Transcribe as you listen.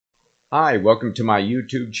Hi, welcome to my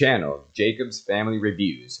YouTube channel, Jacob's Family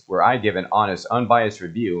Reviews, where I give an honest, unbiased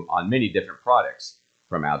review on many different products,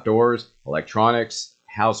 from outdoors, electronics,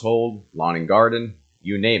 household, lawn and garden,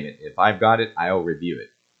 you name it. If I've got it, I'll review it.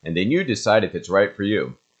 And then you decide if it's right for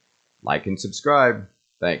you. Like and subscribe.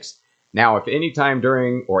 Thanks. Now, if any time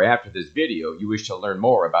during or after this video you wish to learn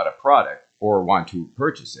more about a product or want to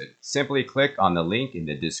purchase it, simply click on the link in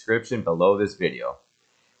the description below this video.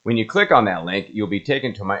 When you click on that link, you'll be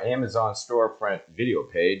taken to my Amazon storefront video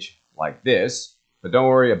page like this. But don't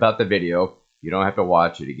worry about the video. You don't have to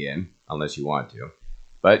watch it again unless you want to.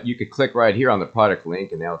 But you could click right here on the product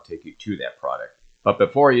link and that'll take you to that product. But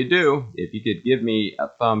before you do, if you could give me a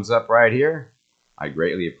thumbs up right here, I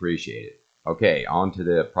greatly appreciate it. Okay, on to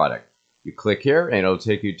the product. You click here and it'll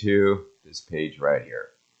take you to this page right here.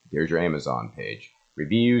 There's your Amazon page.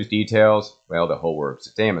 Reviews, details, well, the whole works.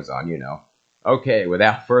 It's Amazon, you know. Okay,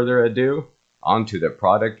 without further ado, on to the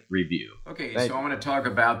product review. Okay, so I'm going to talk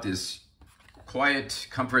about this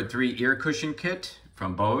QuietComfort 3 ear cushion kit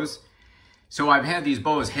from Bose. So I've had these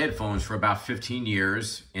Bose headphones for about 15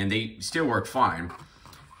 years, and they still work fine.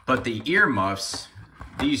 But the ear muffs,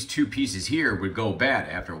 these two pieces here, would go bad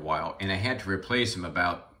after a while, and I had to replace them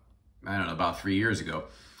about 3 years ago.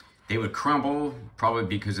 They would crumble, probably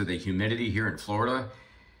because of the humidity here in Florida.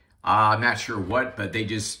 I'm not sure what, but they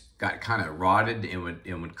just got kind of rotted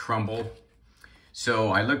and would crumble. So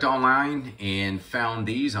I looked online and found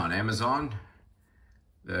these on Amazon,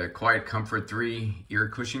 the QuietComfort 3 ear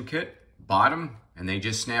cushion kit. Bought them and they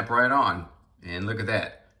just snap right on. And look at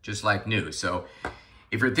that, just like new. So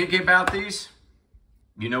if you're thinking about these,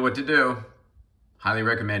 you know what to do. Highly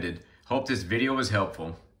recommended. Hope this video was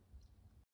helpful.